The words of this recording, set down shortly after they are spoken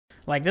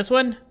Like this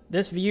one,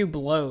 this view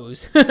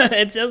blows.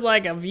 It's just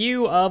like a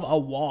view of a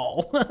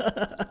wall.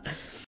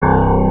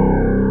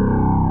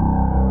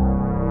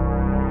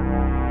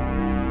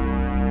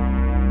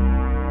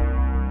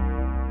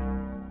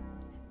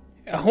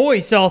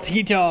 Ahoy,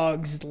 salty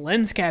dogs!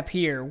 Lenscap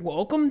here.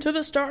 Welcome to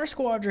the Star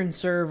Squadron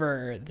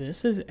server.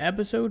 This is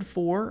episode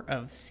 4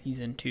 of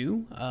season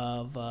 2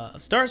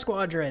 of Star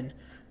Squadron.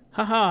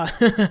 Haha.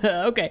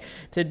 Okay,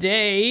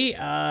 today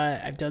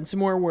I've done some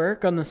more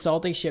work on the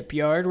salty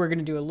shipyard. We're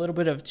gonna do a little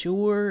bit of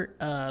tour,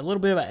 a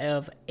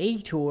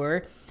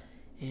tour,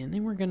 and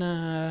then we're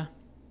gonna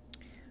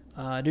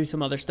do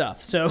some other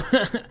stuff. So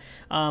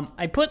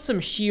I put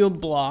some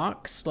shield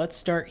blocks. Let's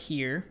start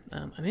here.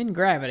 I'm in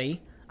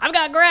gravity. I've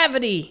got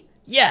gravity!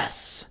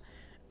 Yes!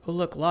 Oh,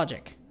 look,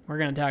 logic. We're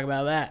going to talk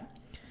about that.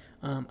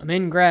 I'm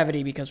in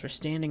gravity because we're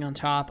standing on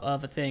top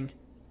of a thing.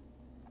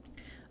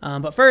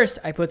 But first,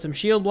 I put some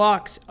shield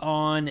blocks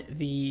on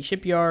the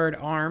shipyard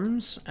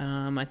arms.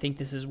 I think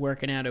this is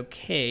working out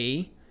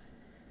okay.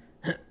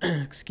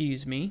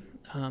 Excuse me.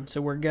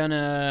 So we're going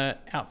to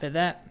outfit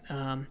that.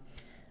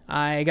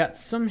 I got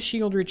some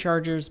shield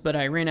rechargers, but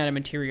I ran out of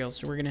materials,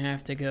 so we're going to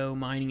have to go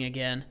mining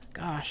again.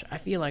 Gosh, I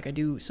feel like I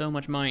do so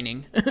much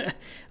mining.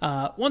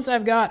 Once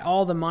I've got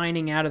all the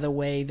mining out of the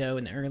way, though,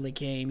 in the early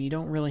game, you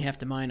don't really have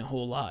to mine a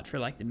whole lot for,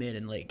 like, the mid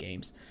and late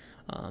games.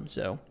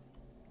 So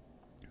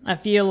I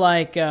feel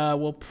like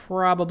we'll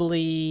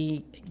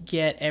probably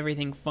get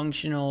everything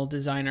functional,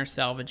 design our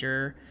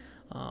salvager,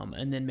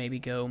 and then maybe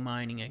go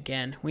mining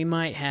again. We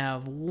might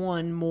have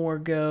one more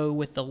go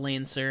with the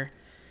Lancer.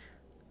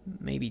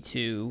 Maybe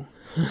 2.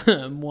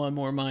 One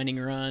more mining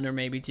run, or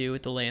maybe 2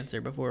 with the Lancer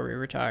before we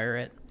retire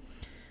it.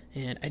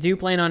 And I do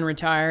plan on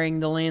retiring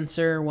the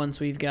Lancer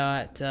once we've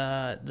got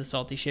the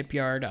salty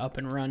shipyard up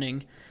and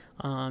running,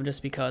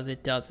 just because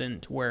it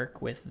doesn't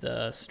work with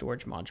the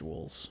storage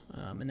modules,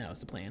 and that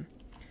was the plan.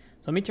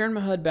 So let me turn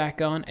my HUD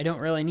back on. I don't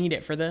really need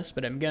it for this,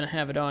 but I'm going to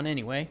have it on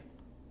anyway.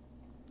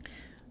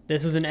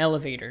 This is an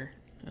elevator.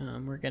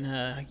 We're going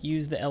to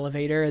use the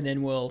elevator, and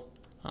then we'll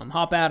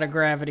hop out of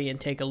gravity and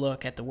take a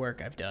look at the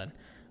work I've done.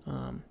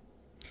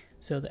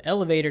 So the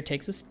elevator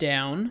takes us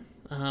down.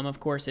 Of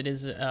course, it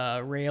is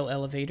a rail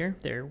elevator.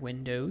 There are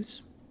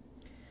windows.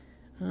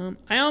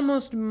 I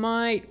almost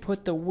might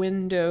put the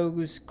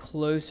windows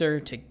closer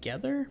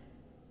together.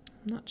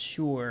 I'm not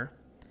sure.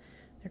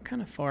 They're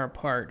kind of far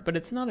apart, but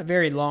it's not a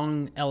very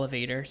long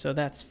elevator, so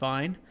that's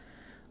fine.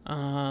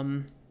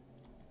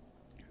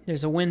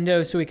 There's a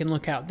window so we can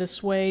look out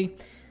this way.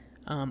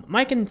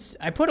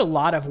 I put a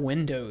lot of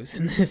windows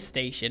in this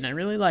station. I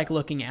really like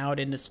looking out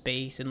into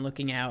space and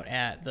looking out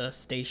at the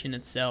station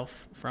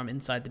itself from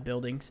inside the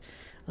buildings.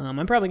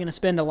 I'm probably going to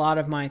spend a lot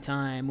of my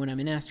time when I'm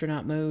in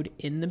astronaut mode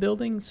in the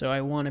building, so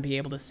I want to be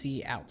able to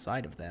see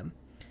outside of them.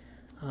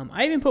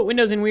 I even put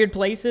windows in weird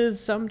places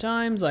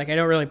sometimes. Like, I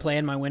don't really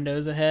plan my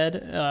windows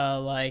ahead.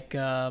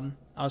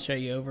 I'll show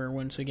you over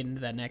once we get into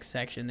that next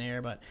section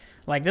there, but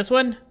like this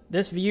one,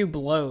 this view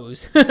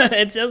blows.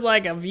 It's just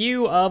like a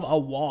view of a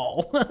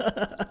wall.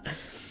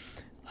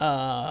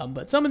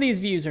 But some of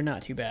these views are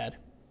not too bad.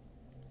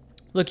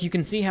 Look, you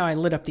can see how I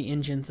lit up the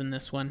engines in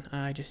this one.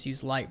 I just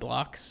used light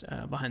blocks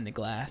behind the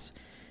glass.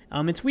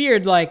 It's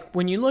weird, like,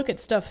 when you look at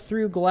stuff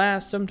through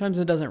glass, sometimes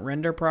it doesn't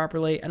render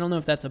properly. I don't know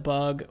if that's a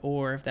bug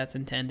or if that's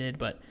intended,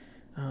 but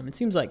it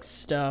seems like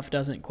stuff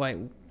doesn't quite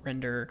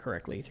render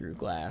correctly through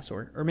glass,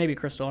 or maybe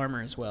crystal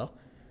armor as well.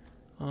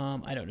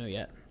 I don't know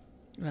yet.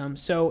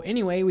 So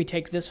anyway, we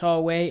take this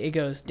hallway. It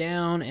goes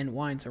down and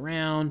winds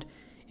around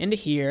into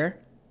here.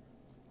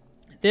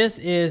 This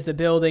is the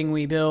building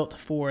we built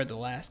for the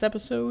last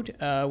episode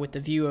with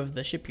the view of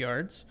the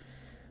shipyards.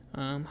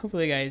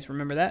 Hopefully you guys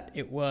remember that.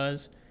 It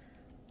was...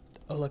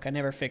 Oh, look, I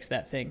never fixed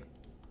that thing.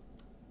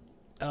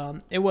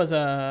 It was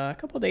a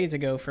couple days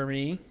ago for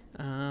me.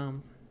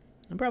 And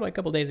probably a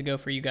couple days ago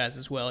for you guys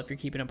as well, if you're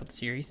keeping up with the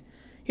series.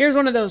 Here's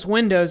one of those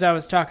windows I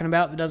was talking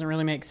about that doesn't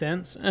really make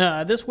sense.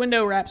 This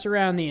window wraps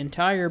around the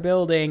entire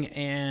building,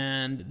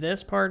 and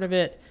this part of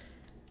it,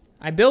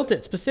 I built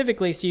it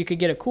specifically so you could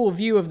get a cool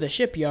view of the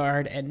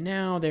shipyard, and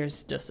now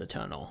there's just a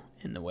tunnel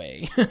in the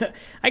way.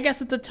 I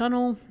guess it's a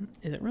tunnel.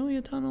 Is it really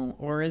a tunnel?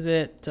 Or is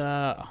it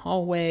a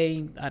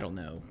hallway? I don't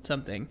know.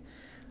 Something.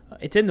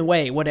 It's in the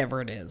way,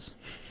 whatever it is.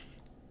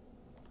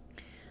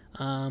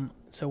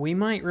 So we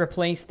might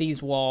replace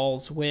these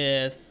walls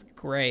with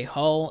gray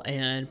hull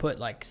and put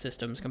like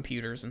systems,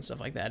 computers, and stuff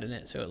like that in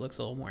it so it looks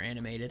a little more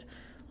animated.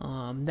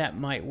 That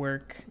might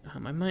work. I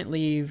might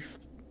leave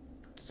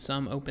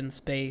some open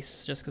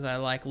space just because I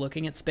like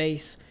looking at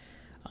space.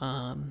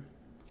 I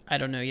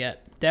don't know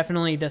yet.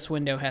 Definitely this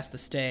window has to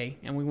stay,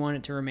 and we want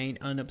it to remain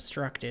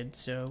unobstructed,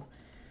 so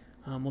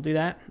we'll do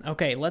that.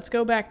 Okay, let's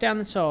go back down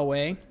this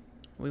hallway.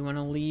 We want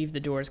to leave the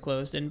doors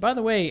closed. And by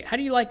the way, how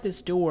do you like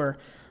this door?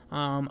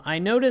 I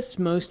notice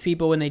most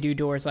people, when they do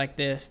doors like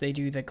this, they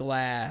do the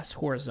glass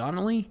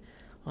horizontally,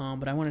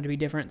 but I wanted to be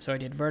different, so I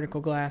did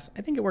vertical glass.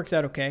 I think it works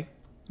out okay.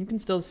 You can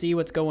still see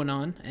what's going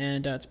on,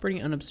 and it's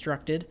pretty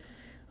unobstructed,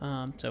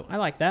 so I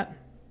like that.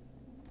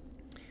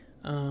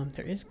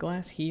 There is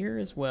glass here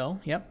as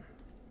well. Yep.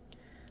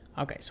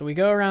 Okay, so we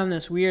go around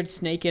this weird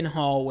snake-in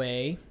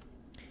hallway,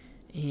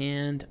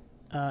 and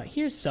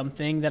here's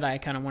something that I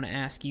kind of want to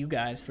ask you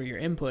guys for your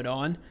input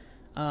on.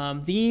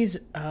 These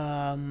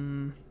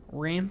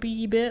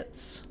rampy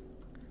bits,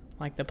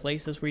 like the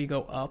places where you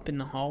go up in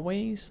the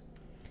hallways,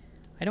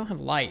 I don't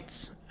have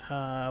lights,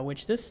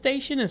 which this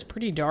station is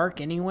pretty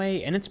dark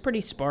anyway, and it's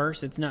pretty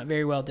sparse. It's not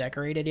very well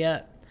decorated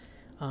yet.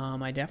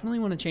 I definitely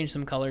want to change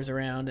some colors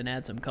around and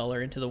add some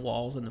color into the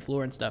walls and the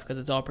floor and stuff because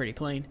it's all pretty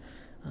plain.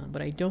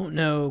 But I don't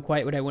know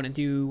quite what I want to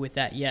do with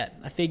that yet.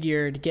 I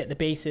figured get the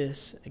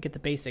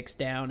basics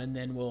down, and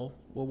then we'll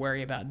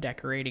worry about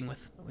decorating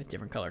with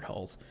different colored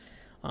holes.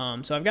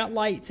 So I've got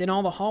lights in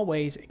all the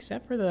hallways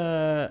except for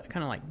the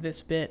kind of like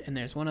this bit, and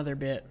there's one other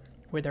bit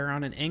where they're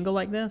on an angle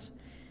like this.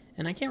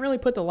 And I can't really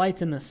put the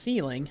lights in the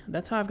ceiling.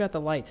 That's how I've got the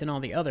lights in all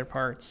the other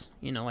parts,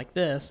 you know, like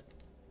this.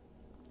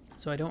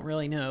 So I don't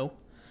really know.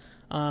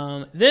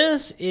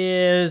 This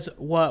is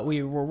what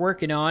we were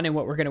working on and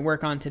what we're going to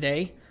work on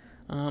today.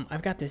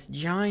 I've got this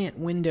giant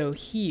window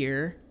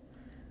here,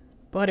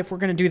 but if we're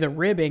going to do the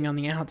ribbing on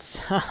the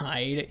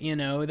outside, you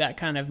know, that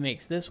kind of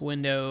makes this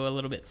window a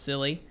little bit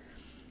silly.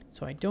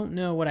 So I don't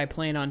know what I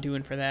plan on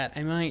doing for that.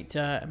 I might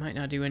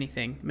not do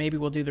anything. Maybe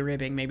we'll do the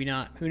ribbing, maybe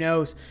not. Who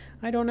knows?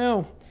 I don't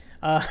know.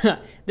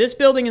 This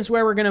building is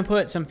where we're going to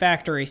put some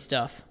factory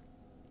stuff.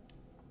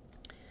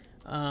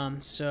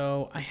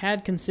 So I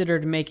had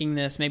considered making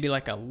this maybe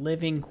like a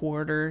living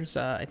quarters.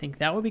 I think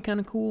that would be kind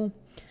of cool.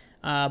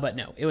 But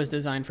no, it was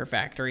designed for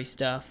factory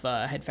stuff.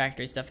 I had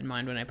factory stuff in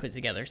mind when I put it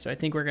together. So I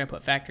think we're going to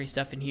put factory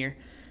stuff in here,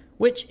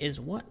 which is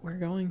what we're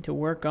going to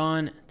work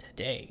on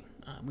today.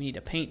 We need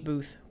a paint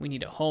booth, we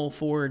need a hull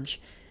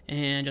forge,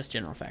 and just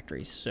general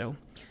factories. So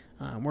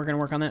we're going to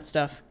work on that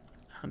stuff.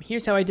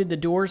 Here's how I did the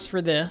doors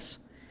for this.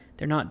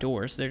 They're not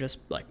doors, they're just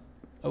like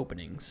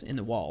openings in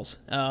the walls.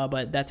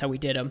 But that's how we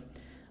did them.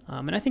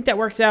 And I think that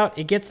works out.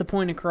 It gets the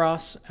point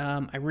across.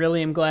 I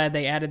really am glad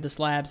they added the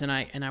slabs, and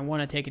I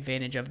want to take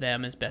advantage of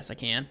them as best I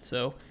can.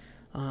 So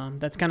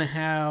that's kind of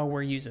how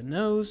we're using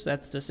those.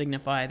 That's to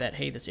signify that,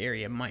 hey, this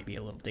area might be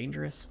a little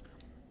dangerous.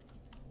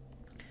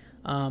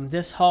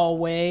 This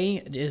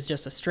hallway is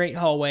just a straight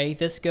hallway.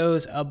 This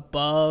goes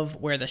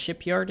above where the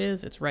shipyard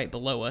is. It's right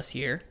below us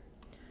here.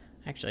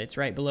 Actually, it's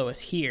right below us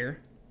here.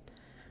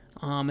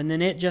 And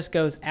then it just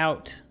goes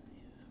out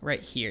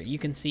right here. You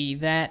can see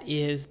that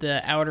is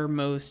the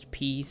outermost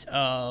piece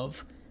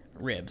of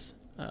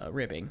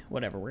ribbing,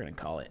 whatever we're going to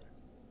call it.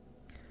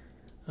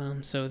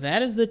 So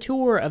that is the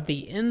tour of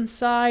the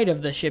inside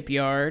of the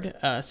shipyard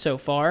so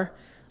far.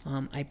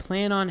 I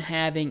plan on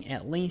having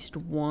at least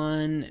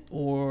one,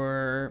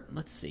 or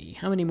let's see,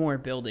 how many more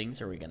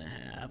buildings are we going to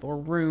have? Or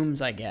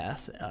rooms, I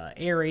guess.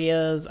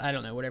 Areas, I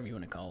don't know, whatever you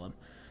want to call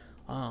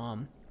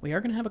them. We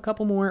are going to have a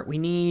couple more. We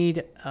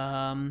need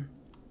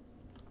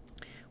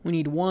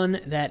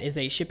one that is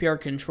a shipyard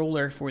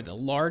controller for the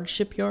large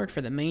shipyard, for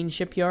the main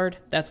shipyard.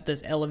 That's what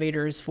this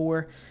elevator is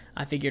for.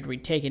 I figured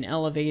we'd take an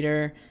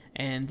elevator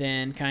and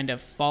then kind of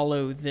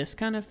follow this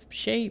kind of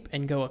shape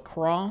and go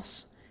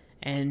across.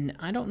 And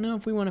I don't know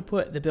if we want to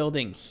put the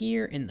building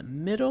here in the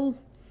middle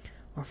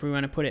or if we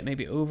want to put it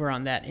maybe over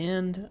on that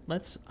end.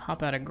 Let's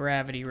hop out of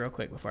gravity real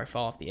quick before I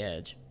fall off the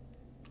edge.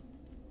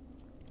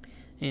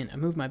 And I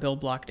moved my build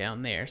block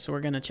down there, so we're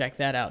going to check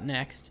that out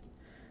next.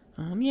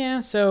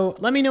 Yeah, so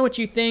let me know what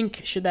you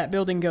think. Should that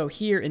building go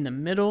here in the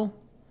middle?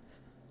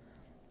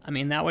 I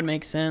mean, that would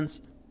make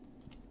sense.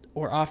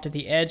 Or off to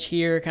the edge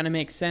here kind of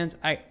makes sense.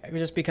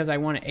 Just because I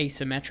want it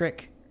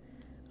asymmetric.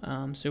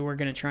 So we're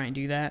going to try and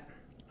do that.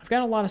 I've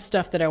got a lot of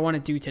stuff that I want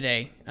to do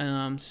today.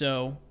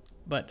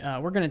 But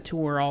we're going to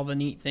tour all the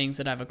neat things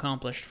that I've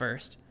accomplished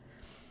first.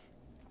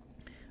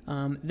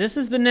 This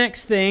is the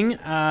next thing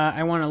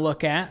I want to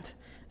look at.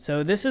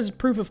 So this is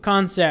proof of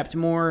concept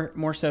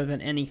more so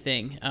than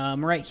anything.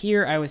 Right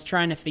here, I was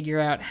trying to figure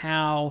out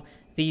how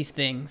these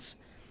things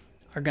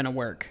are going to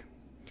work.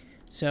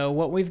 So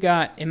what we've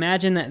got,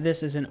 imagine that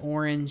this is an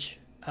orange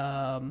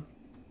cargo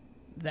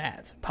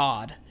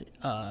pod.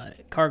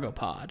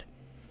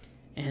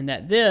 And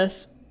that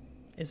this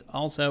is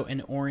also an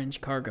orange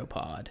cargo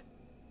pod.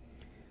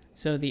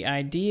 So the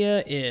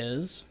idea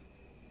is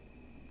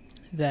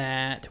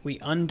that we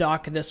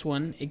undock this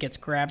one, it gets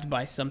grabbed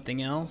by something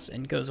else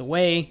and goes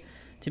away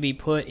to be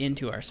put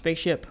into our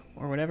spaceship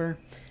or whatever,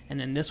 and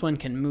then this one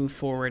can move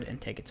forward and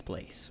take its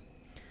place.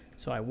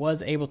 So I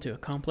was able to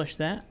accomplish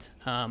that.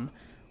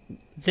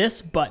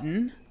 This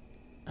button,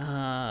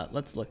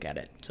 let's look at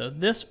it. So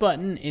this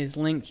button is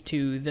linked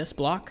to this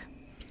block.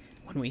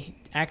 When we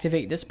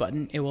activate this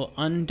button, it will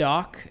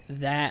undock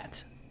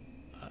that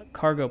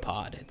cargo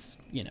pod. It's,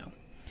 you know.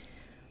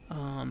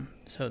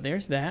 So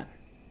there's that.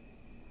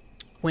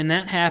 When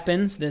that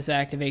happens, this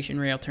activation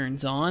rail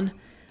turns on.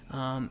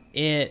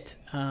 It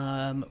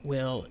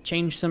will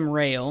change some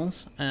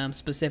rails,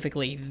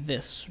 specifically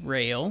this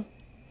rail.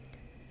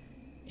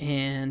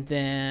 And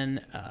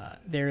then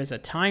there is a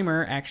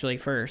timer, actually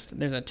first.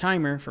 There's a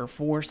timer for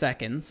 4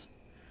 seconds.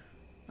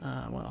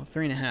 Well,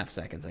 3.5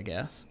 seconds, I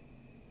guess.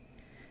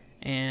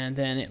 And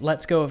then it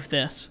lets go of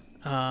this.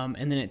 and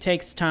then it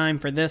takes time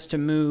for this to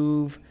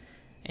move,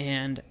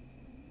 and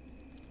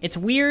it's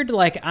weird.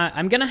 Like,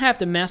 I'm going to have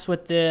to mess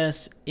with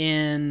this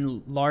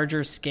in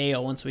larger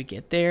scale once we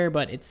get there,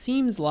 but it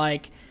seems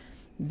like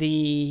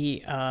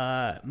the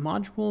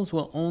modules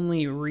will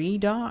only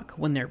redock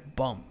when they're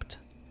bumped.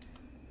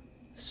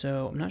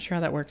 So I'm not sure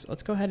how that works.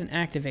 Let's go ahead and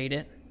activate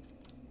it.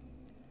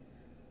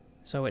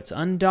 So it's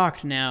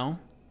undocked now.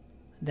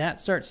 That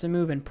starts to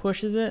move and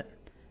pushes it.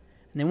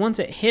 And then once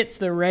it hits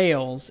the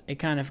rails, it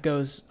kind of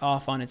goes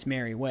off on its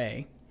merry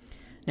way.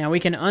 Now we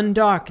can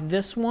undock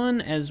this one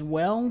as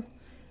well,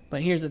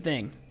 but here's the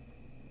thing.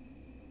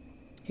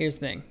 Here's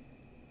the thing.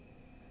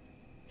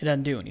 It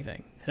doesn't do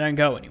anything. It doesn't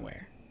go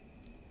anywhere.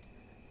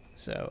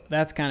 So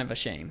that's kind of a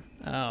shame.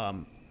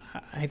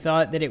 I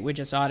thought that it would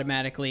just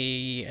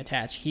automatically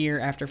attach here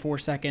after 4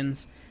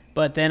 seconds,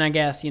 but then I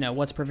guess, you know,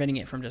 what's preventing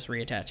it from just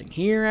reattaching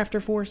here after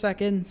 4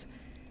 seconds?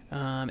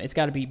 It's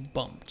got to be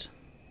bumped.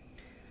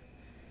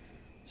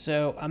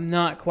 So I'm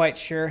not quite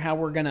sure how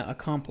we're going to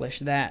accomplish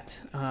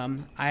that.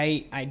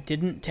 I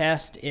didn't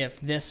test if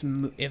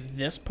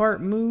this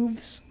part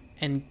moves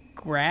and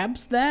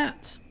grabs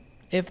that,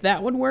 if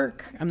that would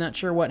work. I'm not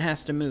sure what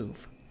has to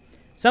move.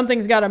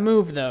 Something's got to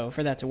move, though,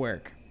 for that to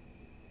work.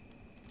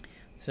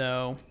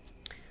 So,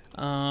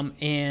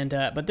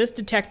 but this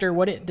detector,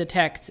 what it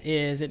detects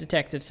is, it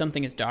detects if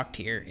something is docked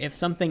here. If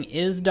something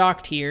is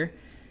docked here,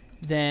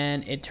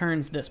 then it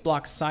turns this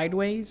block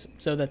sideways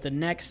so that the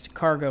next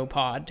cargo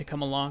pod to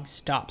come along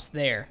stops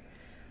there.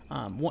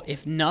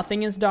 If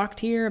nothing is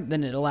docked here,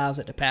 then it allows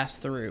it to pass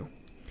through.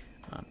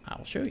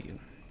 I'll show you.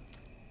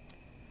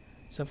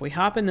 So if we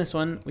hop in this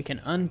one, we can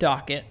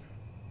undock it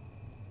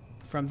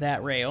from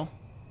that rail,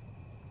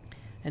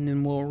 and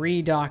then we'll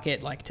redock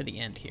it like to the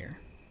end here.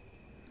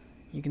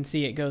 You can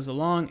see it goes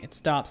along, it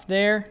stops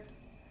there,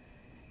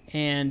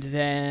 and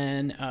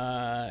then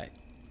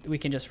we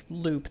can just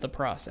loop the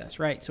process,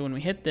 right? So when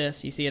we hit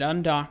this, you see it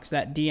undocks,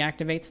 that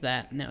deactivates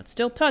that. Now it's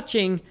still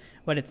touching,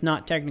 but it's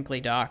not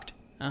technically docked,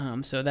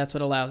 so that's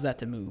what allows that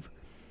to move.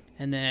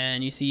 And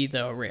then you see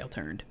the rail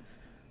turned.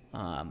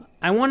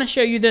 I want to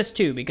show you this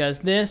too, because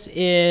this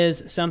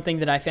is something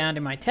that I found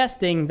in my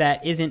testing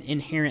that isn't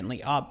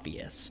inherently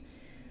obvious.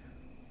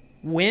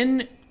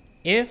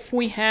 If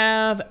we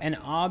have an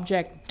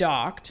object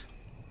docked,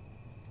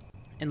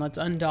 and let's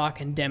undock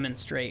and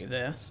demonstrate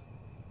this.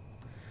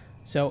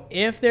 So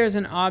if there's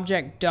an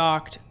object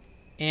docked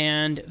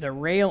and the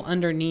rail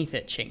underneath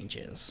it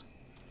changes,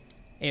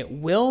 it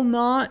will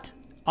not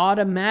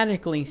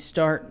automatically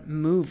start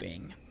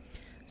moving.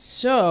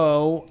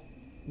 So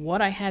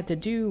what I had to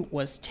do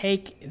was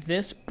take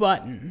this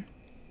button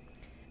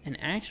and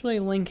actually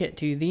link it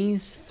to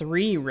these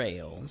 3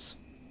 rails.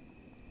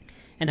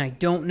 And I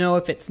don't know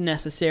if it's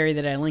necessary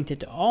that I linked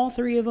it to all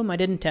 3 of them. I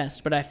didn't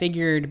test, but I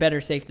figured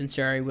better safe than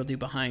sorry. We'll do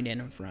behind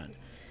and in front.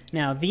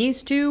 Now,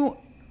 these 2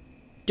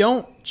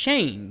 don't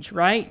change,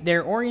 right?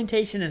 Their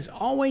orientation is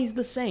always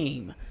the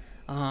same.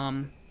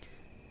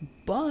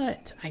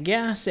 But I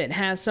guess it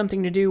has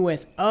something to do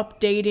with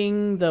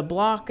updating the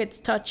block it's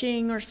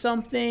touching or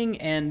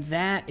something, and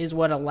that is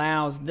what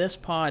allows this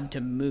pod to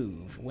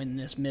move when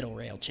this middle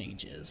rail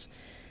changes.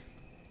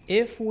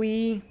 If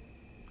we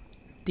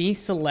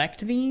deselect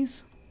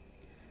these,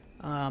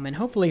 and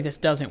hopefully this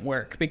doesn't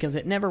work, because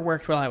it never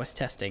worked while I was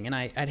testing, and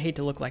I'd hate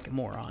to look like a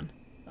moron,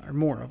 or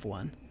more of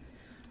one.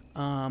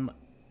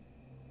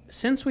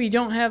 Since we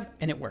don't have,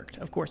 and it worked,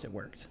 of course it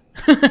worked.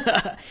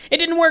 It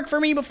didn't work for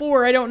me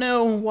before, I don't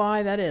know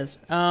why that is.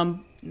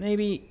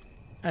 Maybe,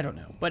 I don't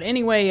know. But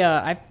anyway,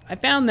 I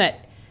found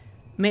that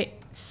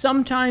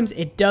sometimes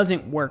it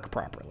doesn't work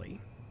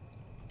properly.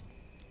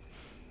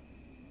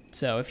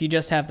 So if you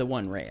just have the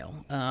one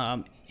rail,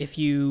 if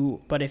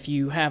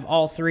you have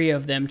all 3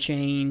 of them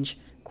change,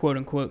 quote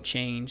unquote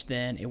change,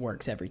 then it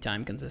works every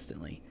time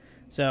consistently.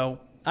 So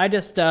I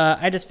just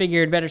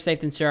figured better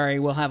safe than sorry.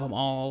 We'll have them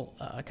all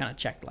kind of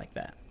checked like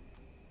that.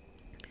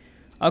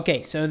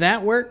 Okay, so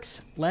that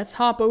works. Let's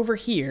hop over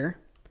here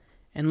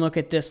and look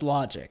at this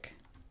logic.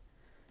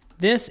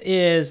 This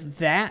is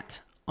that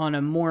on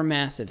a more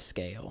massive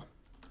scale.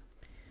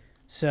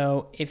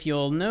 So if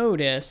you'll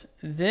notice,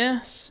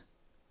 this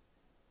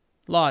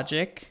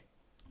logic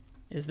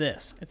is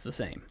this. It's the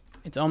same.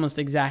 It's almost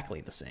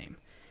exactly the same.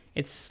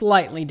 It's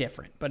slightly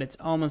different, but it's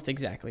almost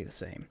exactly the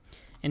same.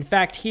 In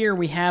fact, here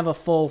we have a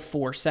full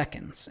 4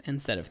 seconds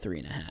instead of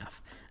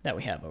 3.5 that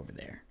we have over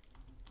there.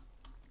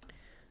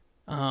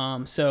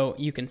 So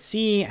you can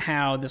see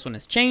how this one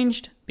has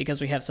changed because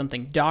we have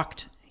something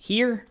docked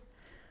here.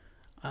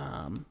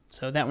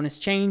 So that one has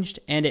changed,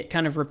 and it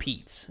kind of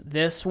repeats.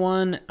 This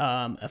one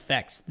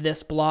affects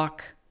this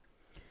block,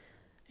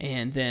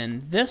 and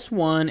then this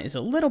one is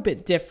a little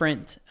bit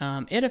different.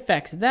 It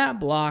affects that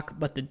block,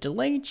 but the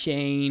delay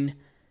chain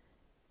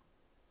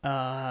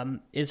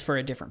is for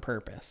a different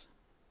purpose.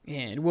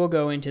 And we'll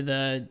go into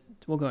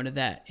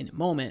that in a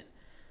moment.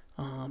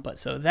 But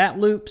so that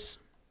loops,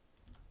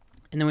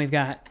 and then we've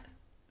got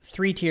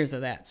 3 tiers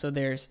of that. So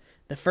there's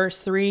the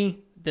first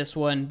 3, this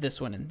one,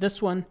 and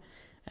this one,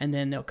 and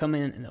then they'll come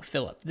in and they'll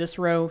fill up this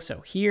row.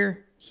 So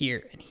here,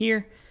 here, and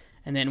here.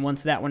 And then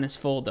once that one is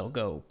full, they'll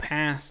go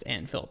past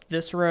and fill up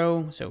this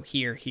row. So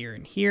here, here,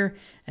 and here,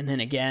 and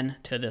then again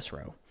to this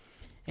row.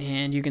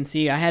 And you can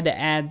see I had to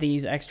add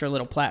these extra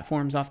little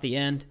platforms off the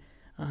end.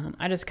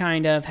 I just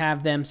kind of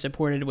have them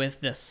supported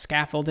with this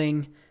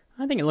scaffolding.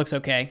 I think it looks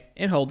okay.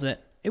 It holds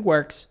it. It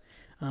works.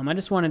 I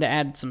just wanted to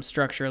add some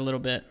structure a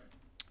little bit,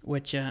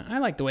 which I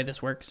like the way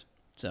this works.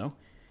 So,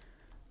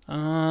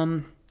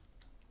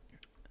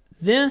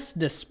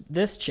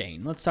 this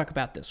chain, let's talk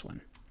about this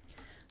one.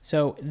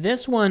 So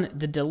this one,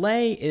 the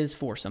delay is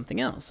for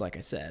something else, like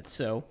I said.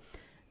 So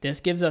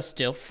this gives us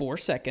still 4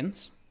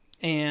 seconds.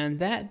 And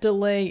that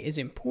delay is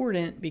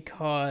important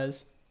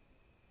because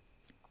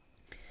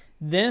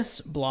this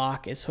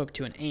block is hooked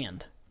to an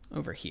AND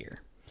over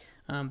here.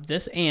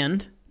 This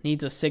AND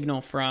needs a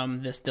signal from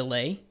this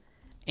delay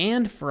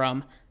and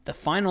from the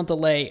final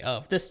delay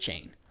of this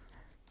chain.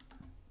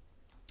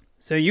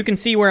 So you can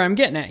see where I'm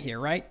getting at here,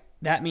 right?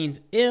 That means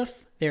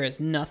if there is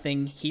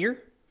nothing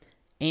here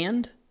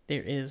and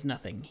there is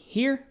nothing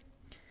here,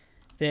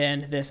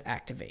 then this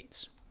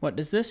activates. What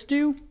does this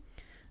do?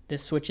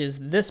 This switches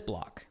this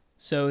block.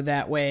 So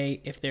that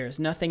way, if there's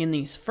nothing in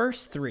these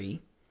first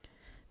 3,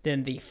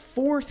 then the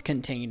 4th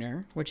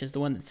container, which is the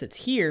one that sits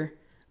here,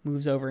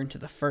 moves over into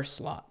the first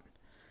slot.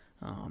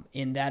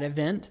 In that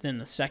event, then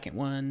the second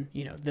one,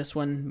 this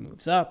one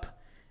moves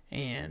up,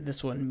 and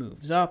this one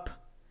moves up,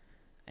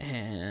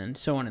 and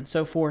so on and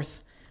so forth.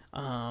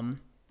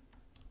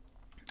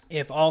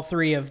 If all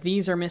 3 of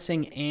these are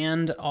missing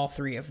and all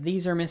 3 of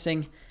these are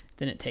missing,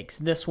 then it takes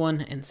this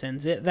one and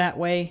sends it that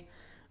way.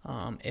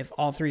 If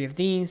all 3 of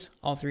these,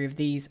 all 3 of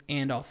these,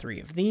 and all 3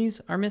 of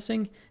these are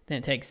missing, then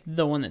it takes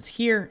the one that's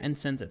here and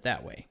sends it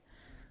that way.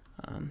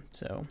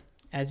 So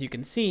as you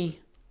can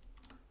see,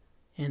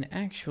 and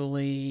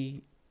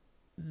actually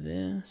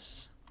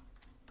this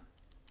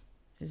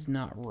is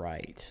not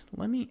right.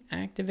 Let me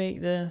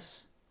activate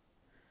this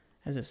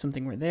as if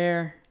something were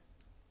there.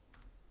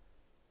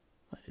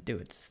 Let it do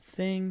its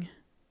thing.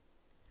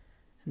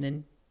 And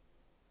then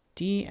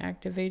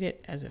deactivate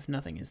it as if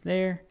nothing is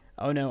there.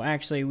 Oh no,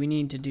 actually we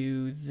need to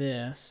do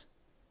this.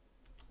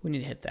 We need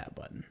to hit that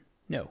button.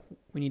 No,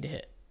 we need to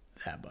hit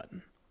that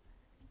button.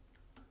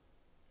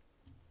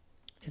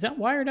 Is that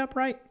wired up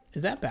right?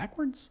 Is that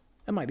backwards?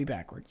 That might be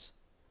backwards.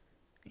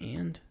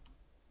 And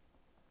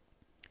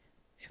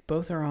if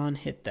both are on,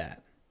 hit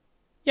that.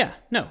 Yeah,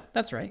 no,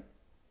 that's right.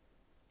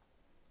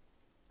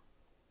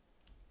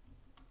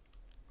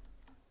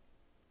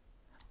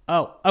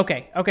 Oh,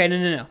 okay,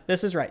 no.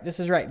 This is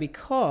right,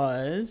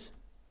 because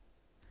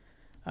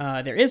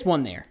there is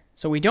one there,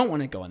 so we don't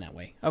want to go in that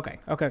way. Okay.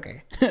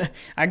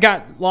 I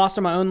got lost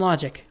in my own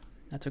logic.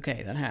 That's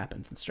okay, that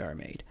happens in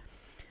StarMade.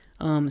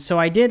 So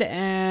I did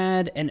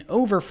add an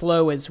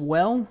overflow as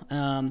well.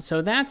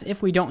 So that's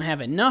if we don't have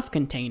enough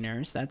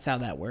containers. That's how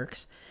that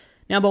works.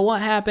 Now, but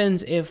what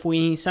happens if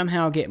we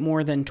somehow get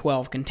more than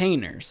 12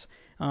 containers,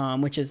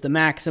 which is the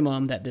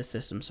maximum that this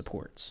system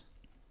supports?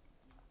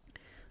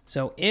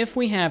 So if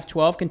we have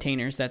 12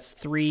 containers, that's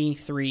 3,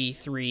 3,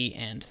 3,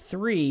 and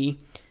 3,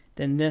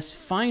 then this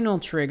final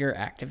trigger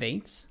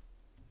activates.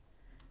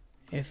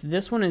 If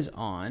this one is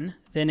on,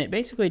 then it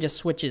basically just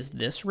switches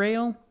this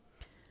rail.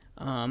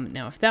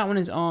 Now, if that one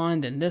is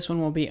on, then this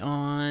one will be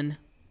on.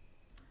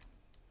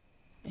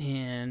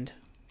 And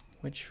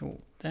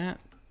that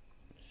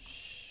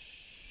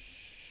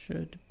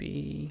should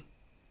be...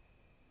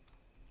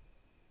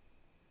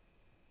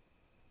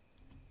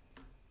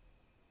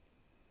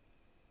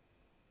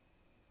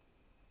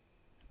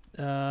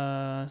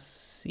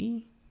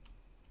 C?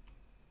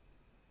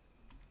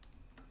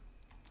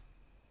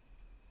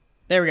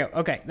 There we go.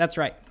 Okay, that's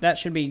right. That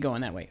should be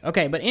going that way.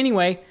 Okay, but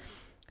anyway,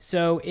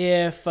 so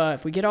if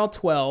we get all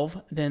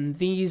 12, then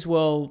these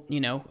will,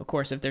 of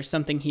course, if there's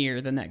something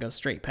here, then that goes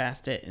straight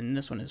past it, and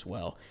this one as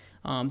well.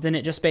 Then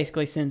it just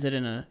basically sends it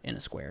in a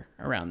square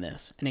around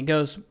this, and it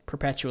goes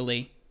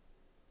perpetually,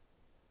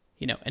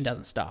 and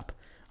doesn't stop.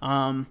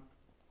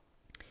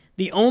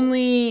 The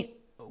only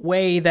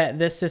way that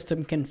this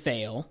system can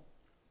fail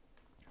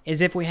is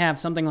if we have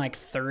something like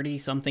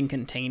 30-something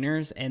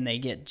containers and they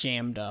get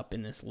jammed up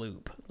in this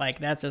loop. Like,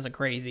 that's just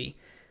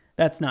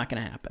that's not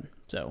going to happen.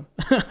 So,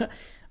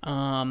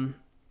 I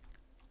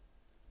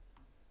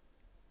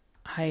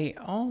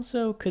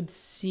also could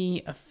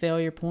see a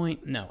failure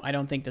point. No, I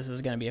don't think this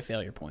is going to be a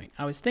failure point.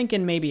 I was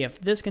thinking maybe if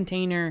this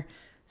container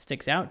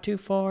sticks out too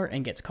far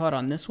and gets caught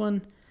on this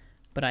one,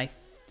 but I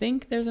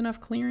think there's enough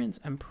clearance.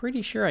 I'm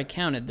pretty sure I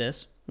counted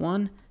this.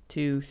 1,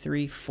 2,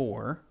 3,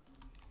 4.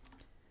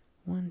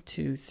 1,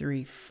 2,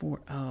 3,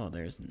 4. Oh,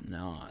 there's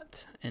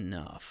not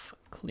enough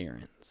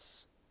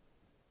clearance.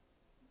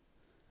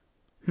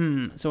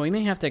 So we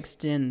may have to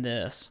extend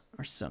this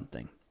or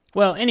something.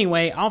 Well,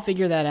 anyway, I'll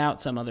figure that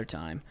out some other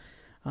time.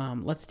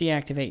 Let's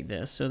deactivate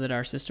this so that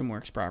our system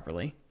works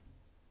properly.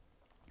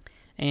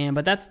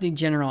 But that's the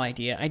general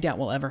idea. I doubt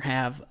we'll ever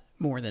have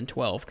more than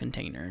 12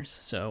 containers,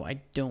 so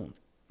I don't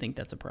think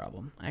that's a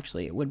problem.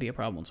 Actually, it would be a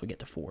problem once we get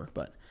to 4,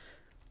 but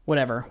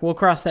whatever. We'll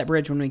cross that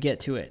bridge when we get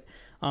to it.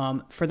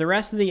 For the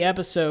rest of the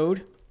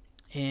episode,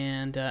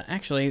 And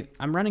actually,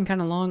 I'm running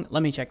kind of long.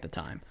 Let me check the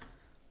time.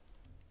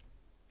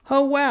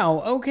 Oh,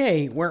 wow.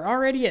 Okay, we're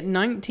already at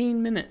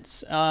 19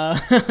 minutes.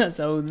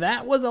 So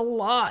that was a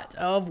lot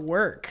of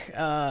work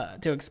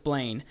to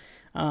explain.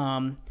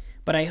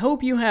 But I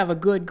hope you have a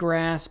good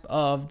grasp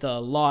of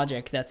the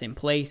logic that's in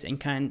place and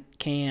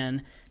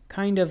can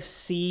kind of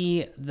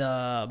see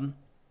the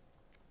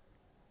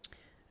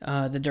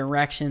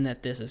direction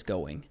that this is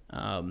going.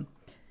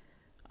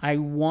 I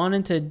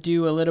wanted to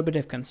do a little bit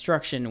of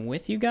construction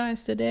with you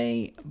guys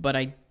today, but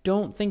I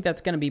don't think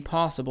that's going to be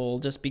possible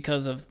just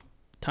because of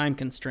time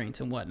constraints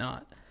and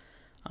whatnot.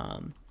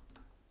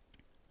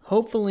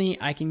 Hopefully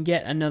I can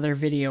get another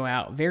video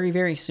out very,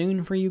 very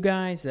soon for you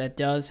guys that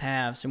does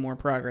have some more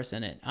progress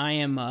in it.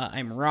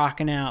 I'm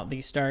rocking out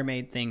these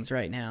StarMade things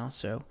right now,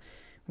 so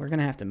we're going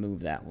to have to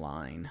move that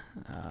line.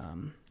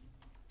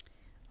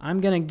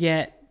 I'm going to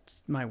get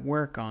my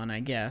work on,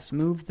 I guess.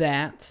 Move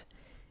that.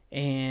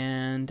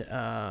 And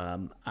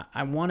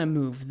I want to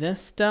move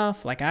this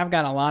stuff. Like, I've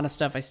got a lot of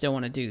stuff I still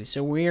want to do.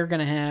 So we're going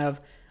to have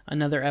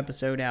another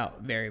episode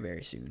out very,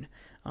 very soon.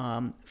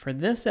 For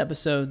this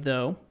episode,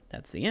 though,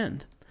 that's the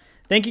end.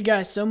 Thank you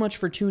guys so much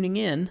for tuning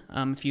in.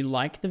 If you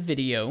like the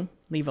video,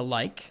 leave a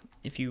like.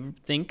 If you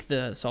think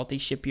the Salty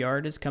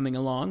Shipyard is coming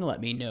along, let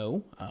me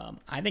know.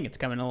 I think it's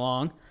coming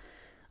along.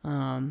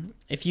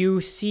 If you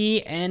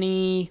see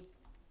any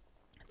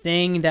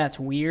thing that's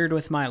weird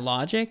with my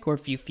logic, or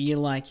if you feel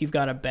like you've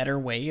got a better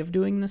way of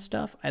doing this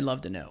stuff, I'd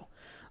love to know.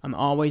 I'm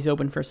always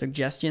open for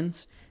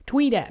suggestions.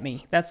 Tweet at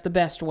me. That's the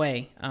best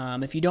way.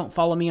 If you don't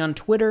follow me on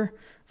Twitter,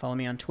 follow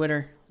me on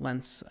Twitter.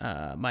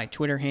 My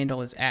Twitter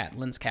handle is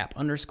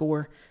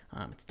 @Lenscap_.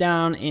 It's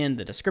down in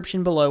the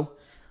description below.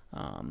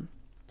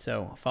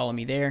 So follow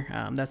me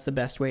there. That's the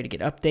best way to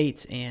get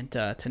updates and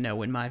to know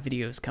when my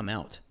videos come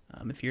out.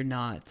 If you're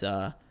not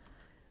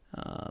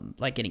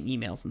like getting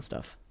emails and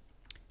stuff.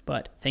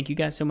 But thank you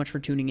guys so much for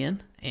tuning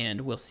in,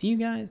 and we'll see you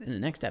guys in the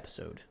next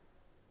episode.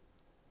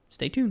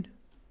 Stay tuned.